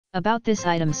About this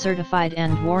item: certified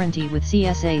and warranty with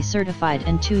CSA certified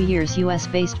and 2 years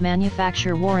US-based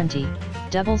manufacturer warranty,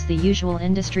 doubles the usual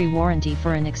industry warranty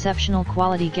for an exceptional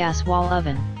quality gas wall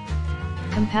oven.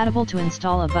 Compatible to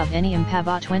install above any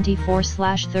Empava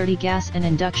 24/30 gas and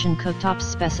induction cooktops.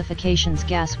 Specifications: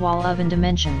 gas wall oven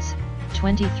dimensions,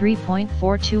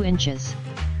 23.42 inches.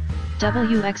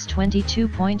 WX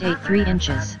 22.83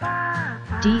 inches.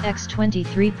 DX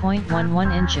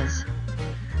 23.11 inches.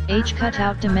 H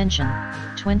cutout dimension,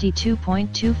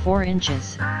 22.24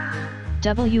 inches.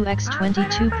 WX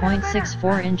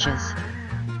 22.64 inches.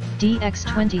 DX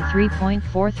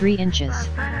 23.43 inches.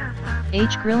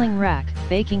 H grilling rack,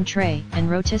 baking tray, and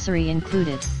rotisserie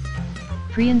included.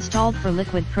 Pre-installed for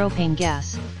liquid propane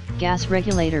gas, gas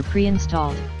regulator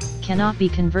pre-installed, cannot be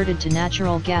converted to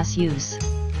natural gas use.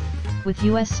 With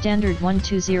US standard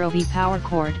 120V power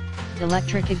cord,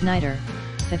 electric igniter,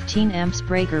 15 amps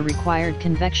breaker required.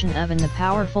 Convection oven. The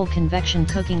powerful convection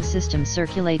cooking system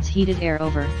circulates heated air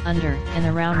over, under, and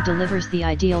around, delivers the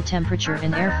ideal temperature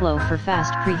and airflow for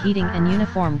fast preheating and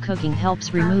uniform cooking,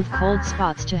 helps remove cold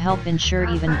spots to help ensure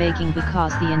even baking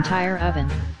because the entire oven,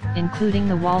 including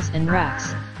the walls and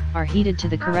racks, are heated to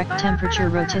the correct temperature.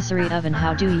 Rotisserie oven.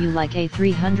 How do you like a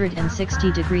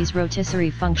 360 degrees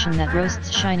rotisserie function that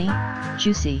roasts shiny,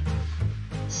 juicy,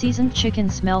 seasoned chicken,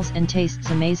 smells and tastes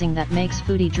amazing, that makes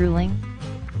foodie drooling?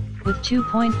 With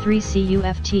 2.3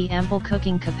 CUFT ample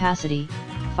cooking capacity,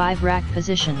 5 rack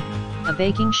position, a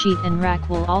baking sheet and rack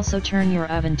will also turn your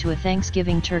oven to a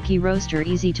Thanksgiving turkey roaster.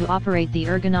 Easy to operate. The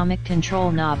ergonomic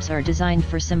control knobs are designed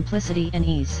for simplicity and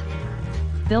ease.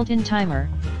 Built-in timer,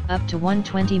 up to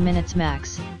 120 minutes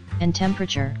max, and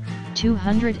temperature,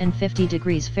 250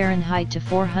 degrees Fahrenheit to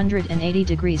 480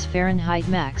 degrees Fahrenheit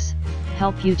max,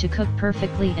 help you to cook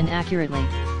perfectly and accurately.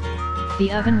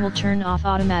 The oven will turn off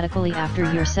automatically after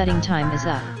your setting time is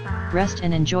up. Rest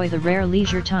and enjoy the rare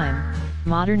leisure time.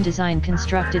 Modern design,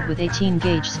 constructed with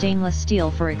 18-gauge stainless steel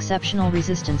for exceptional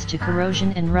resistance to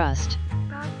corrosion and rust.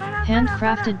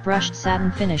 Handcrafted brushed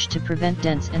satin finish to prevent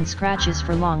dents and scratches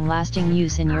for long-lasting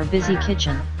use in your busy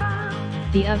kitchen.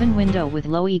 The oven window with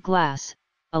low E glass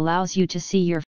allows you to see your